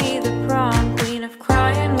 I'd be the prom queen if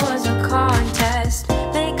crying was a contest.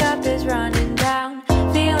 Makeup is running down,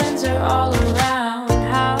 feelings are all around.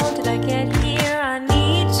 How did I get here? I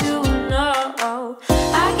need to know.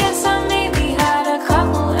 I guess I maybe had a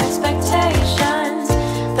couple expectations,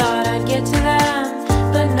 thought I'd get to them,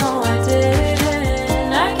 but no I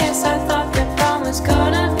didn't. I guess I thought the prom was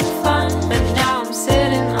gonna be fun, but now I'm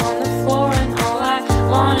sitting on the floor and all I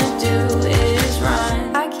wanna do is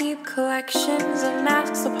run. I keep collections of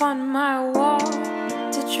masks upon my wall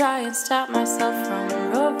to try and stop myself from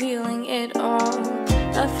revealing it all.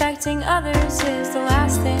 Affecting others is the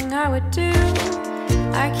last thing I would do.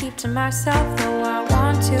 I keep to myself though I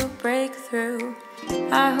want to break through.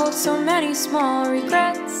 I hold so many small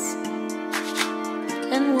regrets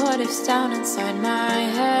and what ifs down inside my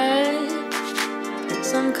head.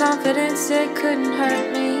 Some confidence, it couldn't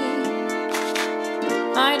hurt me.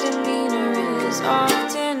 My demeanor is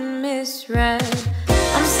often misread.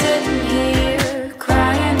 I'm sitting here,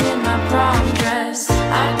 crying in my prom dress.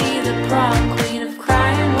 I'd be the prom queen if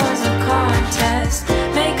crying was a contest.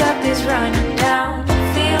 Makeup is running down,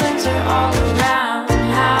 feelings are all around.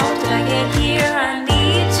 How did I get here? I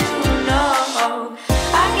need to know.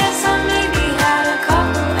 I guess I maybe had a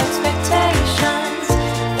couple expectations,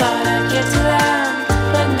 thought I'd get to them,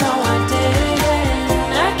 but no I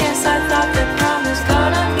didn't. I guess I thought the prom was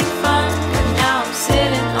gonna be fun, but now I'm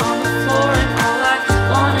sitting on the floor and all I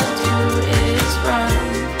wanna do is run.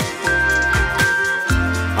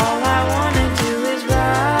 All I wanna do is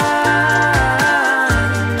run.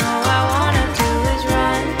 All I wanna do is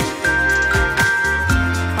run.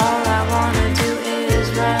 All I wanna do is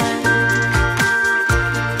run.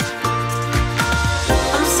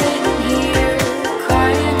 I'm sitting here,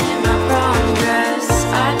 crying in my prom dress.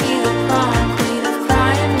 I'd be the prom queen if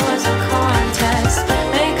crying was a contest.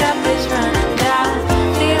 Makeup is running down,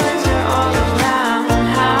 feelings are all around.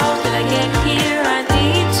 How did I get here? I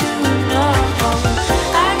need to know.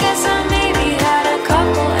 I guess I maybe had a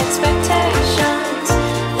couple expectations,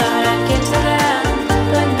 thought I'd get to them,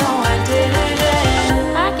 but no I didn't.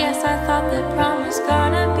 I guess I thought the prom was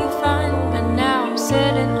gonna be fun, but now I'm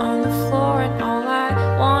sitting on the floor and all I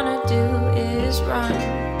wanna do is run.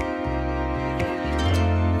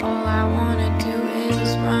 All I wanna do is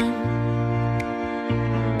run.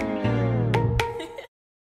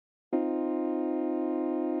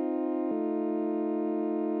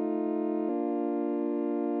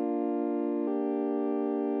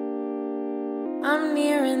 I'm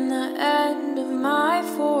nearing the end of my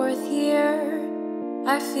 4th year.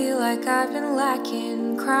 I feel like I've been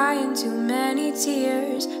lacking, crying too many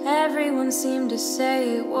tears. Everyone seemed to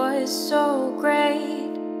say it was so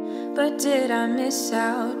great, but did I miss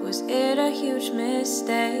out? Was it a huge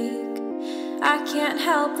mistake? I can't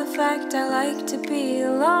help the fact I like to be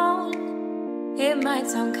alone. It might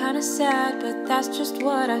sound kinda sad, but that's just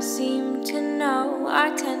what I seem to know. I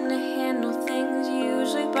tend to handle things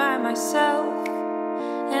usually by myself,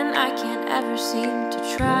 and I can't ever seem to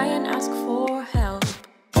try and ask for help.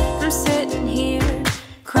 I'm sitting here,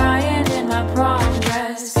 crying in my prom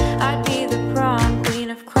dress. I'd be the prom queen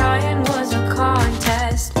if crying was a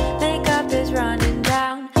contest. Makeup is running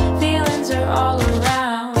down, feelings are all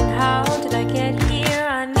around. How did I get here?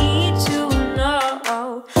 I need to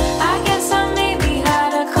know. I guess I maybe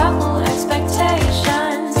had a couple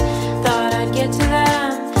expectations, thought I'd get to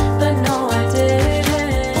them, but no I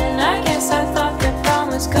didn't. I guess I thought the prom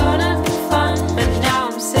was gonna be fun, but now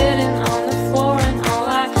I'm sitting on the floor and all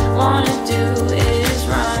I wanna do is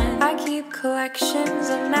run. I keep collections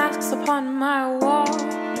of masks upon my wall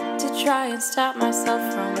to try and stop myself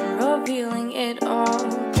from revealing it all.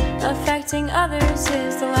 Affecting others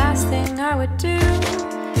is the last thing I would do.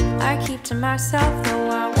 I keep to myself though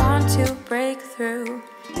I want to break through.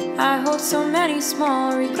 I hold so many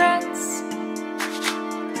small regrets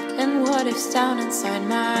and what ifs down inside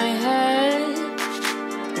my head.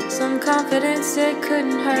 Some confidence, it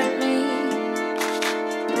couldn't hurt me.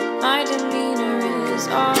 My demeanor is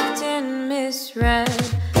often misread.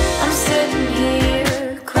 I'm sitting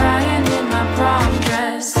here, crying in my prom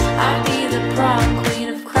dress. I'd be the prom queen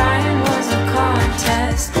if crying was a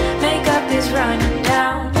contest. Makeup is running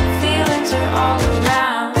down, feelings are all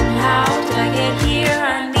around. How did I get here?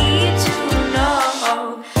 I need to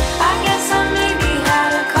know. I guess I maybe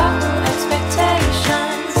had a couple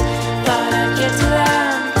expectations, thought I'd get to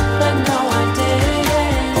them, but no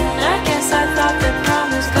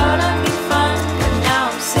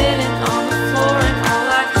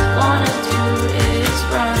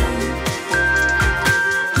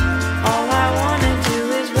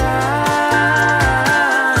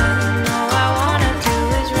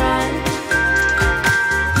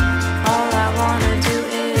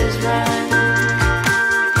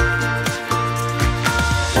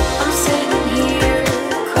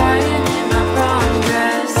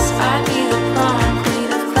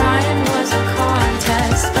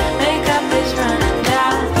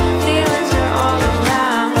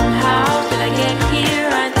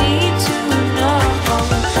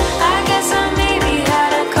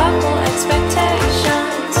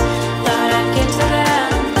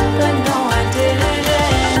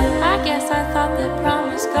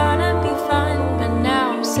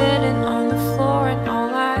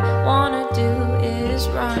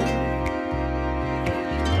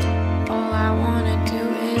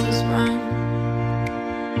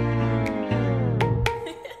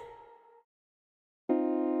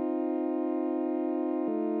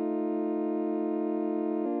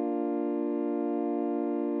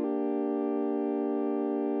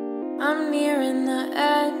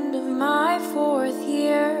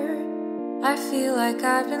I feel like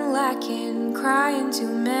I've been lacking, crying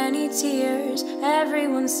too many tears.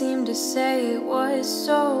 Everyone seemed to say it was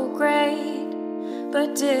so great,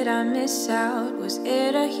 but did I miss out? Was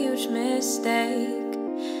it a huge mistake?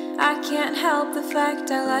 I can't help the fact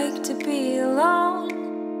I like to be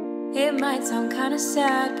alone. It might sound kinda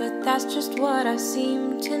sad, but that's just what I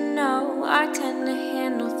seem to know. I tend to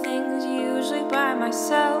handle things usually by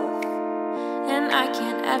myself, and I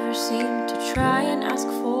can't ever seem to try and ask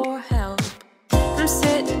for help. I'm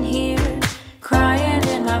sitting here, crying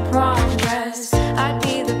in my prom dress. I'd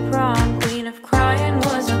be the prom queen if crying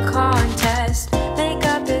was a contest.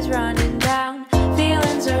 Makeup is running down,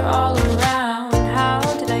 feelings are all around. How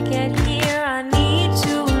did I get here? I need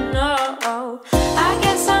to know. I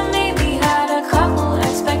guess I maybe had a couple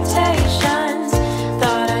expectations,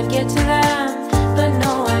 thought I'd get to them, but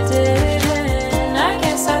no I didn't. I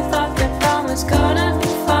guess I thought that prom was gonna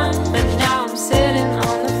be fun, but now I'm sitting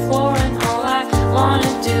on the floor and all I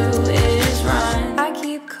wanna do is run. I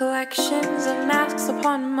keep collections of masks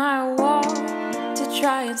upon my wall to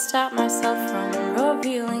try and stop myself from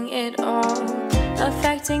revealing it all.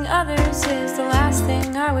 Affecting others is the last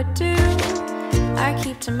thing I would do. I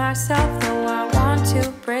keep to myself though I want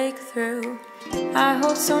to break through. I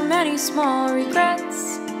hold so many small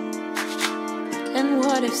regrets and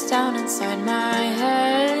what ifs down inside my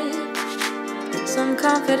head. Some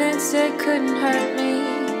confidence, it couldn't hurt me.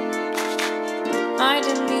 My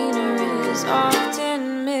demeanor is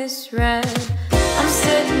often misread. I'm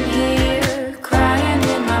sitting here, crying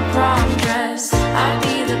in my prom dress. I'd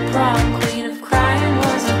be the prom queen if crying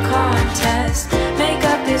was a contest.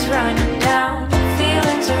 Makeup is running down,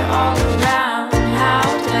 feelings are all around. How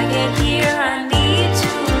did I get here? I need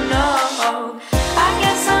to know. I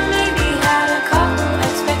guess I maybe had a couple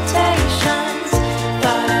expectations,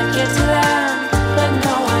 thought I'd get to them, but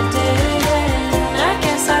no I didn't. I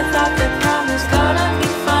guess I thought that prom was gonna be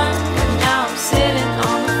fun, but now I'm sitting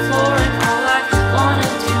on the floor and all I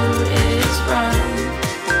wanna do is run.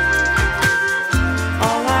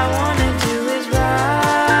 All I wanna do is run.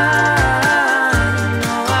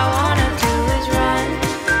 All I wanna do is run.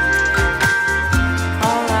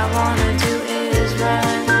 All I wanna do is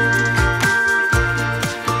run.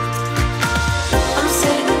 I'm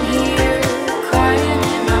sitting here, crying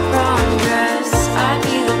in my prom dress. I'd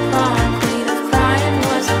be the prom queen if crying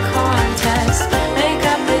was a contest.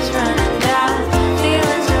 Makeup is running down,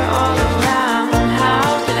 feelings are all around. How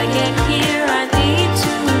did I get here? I need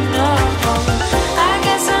to know. I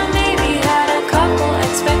guess I maybe had a couple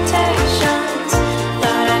expectations,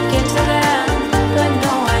 thought I'd get to them, but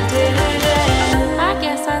no I didn't. I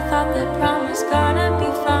guess I thought that prom was gonna be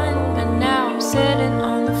fun, but now I'm sitting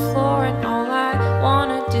on the floor and all I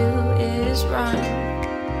wanna do is run.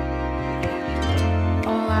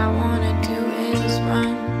 All I wanna do is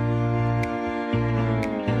run.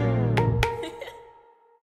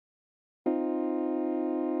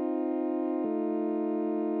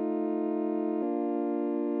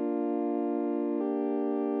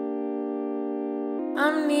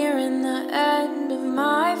 I'm nearing the end of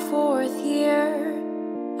my 4th year.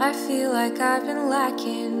 I feel like I've been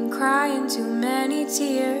lacking, crying too many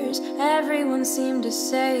tears. Everyone seemed to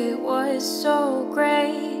say it was so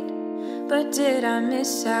great, but did I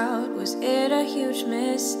miss out? Was it a huge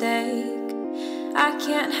mistake? I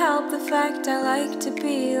can't help the fact I like to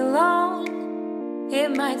be alone. It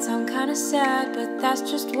might sound kinda sad, but that's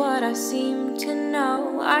just what I seem to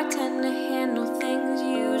know. I tend to handle things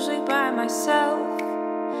usually by myself,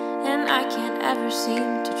 and I can't ever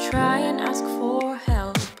seem to try and ask for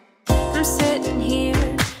help. I'm sitting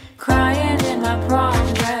here, crying in my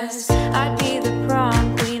prom dress. I'd be the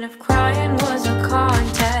prom queen if crying was a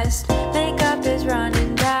contest. Makeup is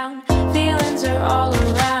running down, feelings are all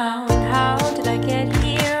around. How did I get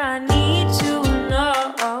here? I need to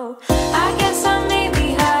know. I guess I maybe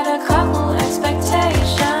had a couple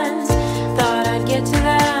expectations, thought I'd get to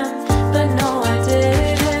them, but no I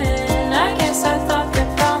didn't. I guess I thought that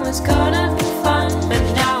prom was gonna be fun, but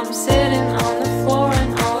now I'm sitting on the floor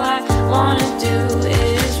and all I wanna do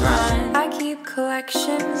is run. I keep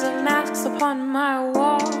collections of masks upon my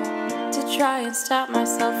wall to try and stop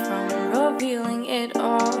myself from revealing it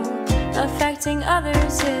all. Affecting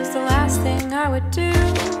others is the last thing I would do.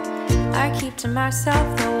 I keep to myself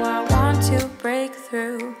though I want to break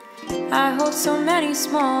through. I hold so many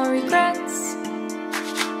small regrets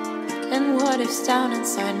and what ifs down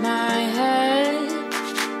inside my head.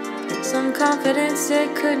 Some confidence,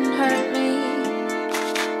 it couldn't hurt me.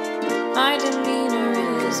 My demeanor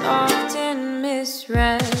is often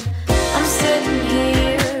misread. I'm sitting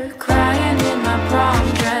here, crying in my prom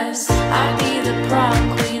dress. I'd be the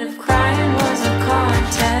prom queen if crying was a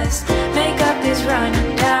contest. Make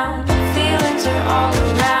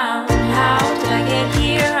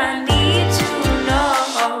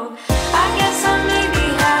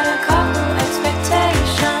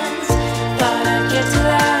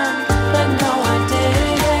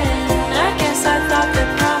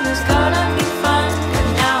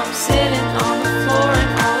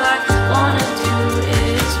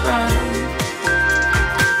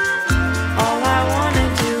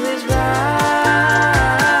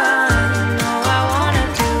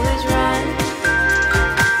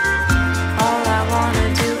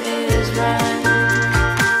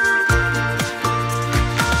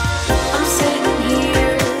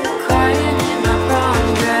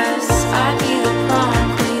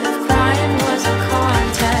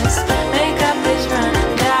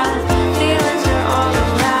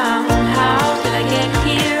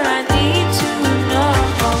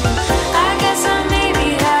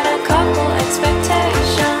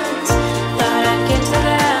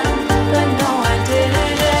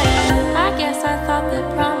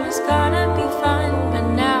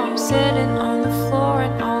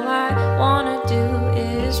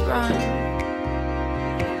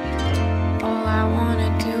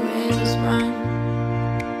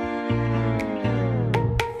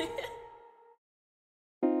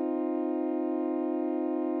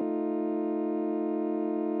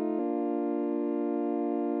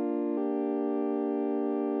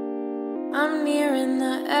nearing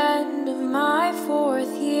the end of my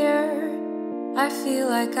 4th year. I feel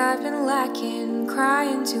like I've been lacking,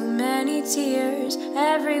 crying too many tears.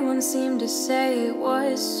 Everyone seemed to say it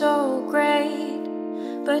was so great,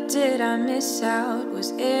 but did I miss out?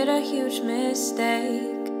 Was it a huge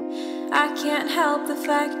mistake? I can't help the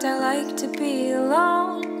fact I like to be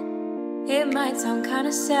alone. It might sound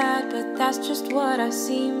kinda sad, but that's just what I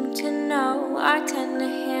seem to know. I tend to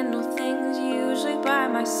handle things usually by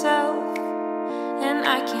myself, and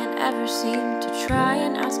I can't ever seem to try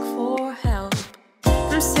and ask for help.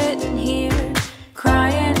 I'm sitting here,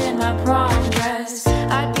 crying in my prom dress.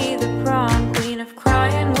 I'd be the prom queen if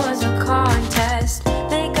crying was a contest.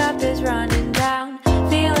 Makeup is running down,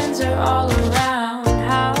 feelings are all around.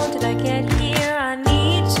 How did I get here? I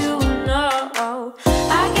need to know.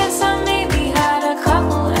 I guess I maybe had a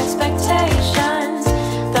couple expectations,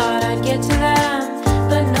 thought I'd get to them,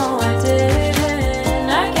 but no I didn't.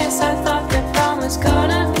 I guess I thought that prom was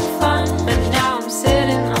gonna be fun, but now I'm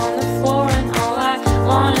sitting on the floor and all I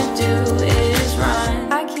wanna do is run.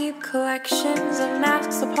 I keep collections of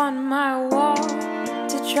masks upon my wall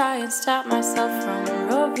to try and stop myself from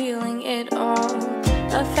revealing it all.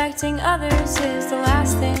 Affecting others is the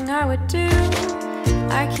last thing I would do.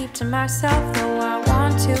 I keep to myself though I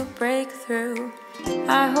want to break through.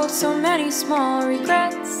 I hold so many small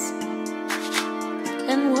regrets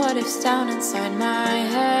and what ifs down inside my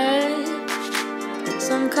head.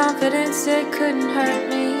 Some confidence, it couldn't hurt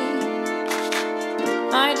me.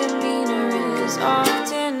 My demeanor is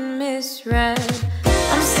often misread.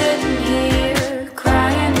 I'm sitting here,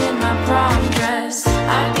 crying in my prom dress.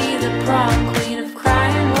 I'd be the prom queen if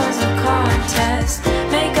crying was a contest.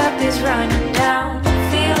 Makeup is running down,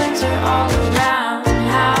 feelings are all around.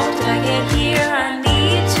 How did I get here? I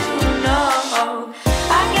need to know.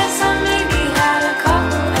 I guess I maybe had a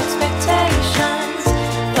couple expectations,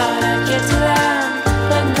 thought I'd get to them,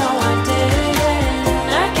 but no I didn't.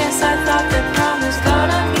 I guess I thought that prom was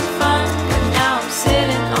gonna be fun, but now I'm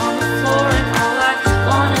sitting on the floor and all I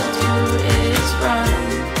wanna do is run.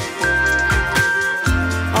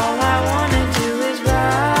 All I wanna do is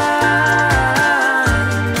run.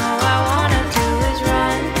 All I wanna do is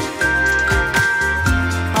run.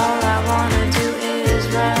 All I wanna do is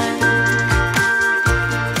run.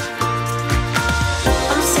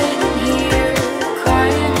 I'm sitting here,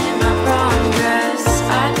 crying in my prom dress.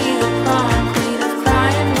 I'd be the prom queen if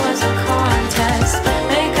crying was a contest.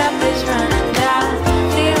 Makeup is running down,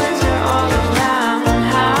 feelings are all around.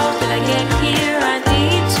 How did I get here? I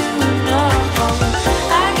need to know.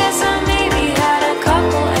 I guess I maybe had a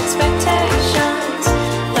couple expectations,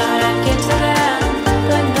 thought I'd get to them,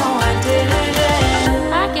 but no I didn't.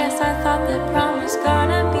 I guess I thought that prom was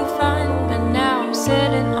gonna be fun, but now I'm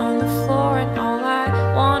sitting on the floor and all I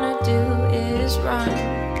wanna do is run.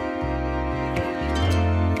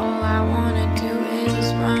 All I wanna do is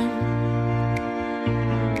run.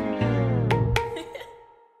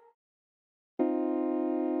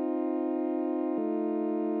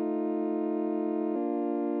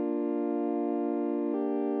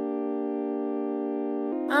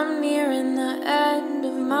 I'm nearing the end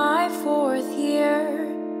of my 4th year.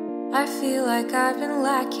 I feel like I've been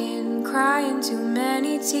lacking, crying too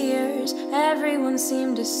many tears. Everyone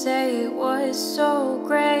seemed to say it was so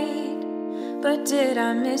great, but did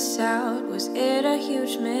I miss out? Was it a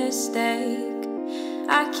huge mistake?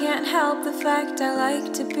 I can't help the fact I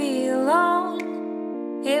like to be alone.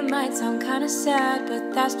 It might sound kinda sad, but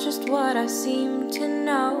that's just what I seem to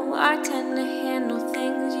know. I tend to handle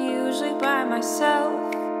things usually by myself,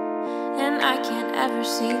 and I can't ever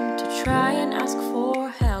seem to try and ask for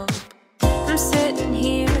help. I'm sitting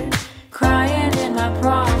here, crying in my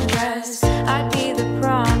prom dress. I'd be the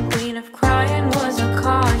prom queen if crying was a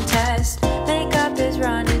contest. Makeup is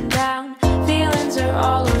running down, feelings are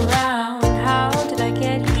all around. How did I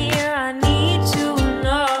get here? I need to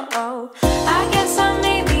know. I guess I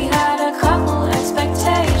maybe had a couple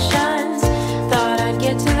expectations, thought I'd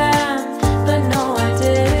get to them, but no I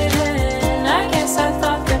didn't. I guess I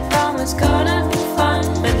thought that prom was gonna be fun,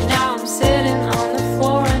 but now I'm sitting on the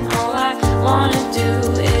floor and all I wanna do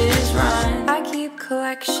is run. I keep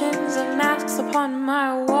collections of masks upon my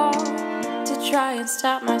wall to try and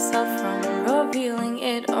stop myself from revealing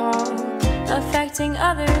it all. Affecting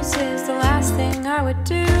others is the last thing I would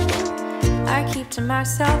do. I keep to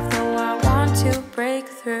myself though I want to break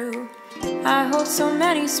through. I hold so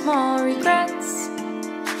many small regrets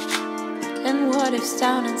and what ifs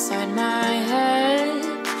down inside my head.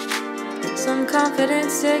 Some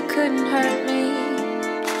confidence, it couldn't hurt me.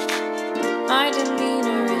 My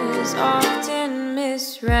demeanor is often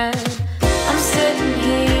misread. I'm sitting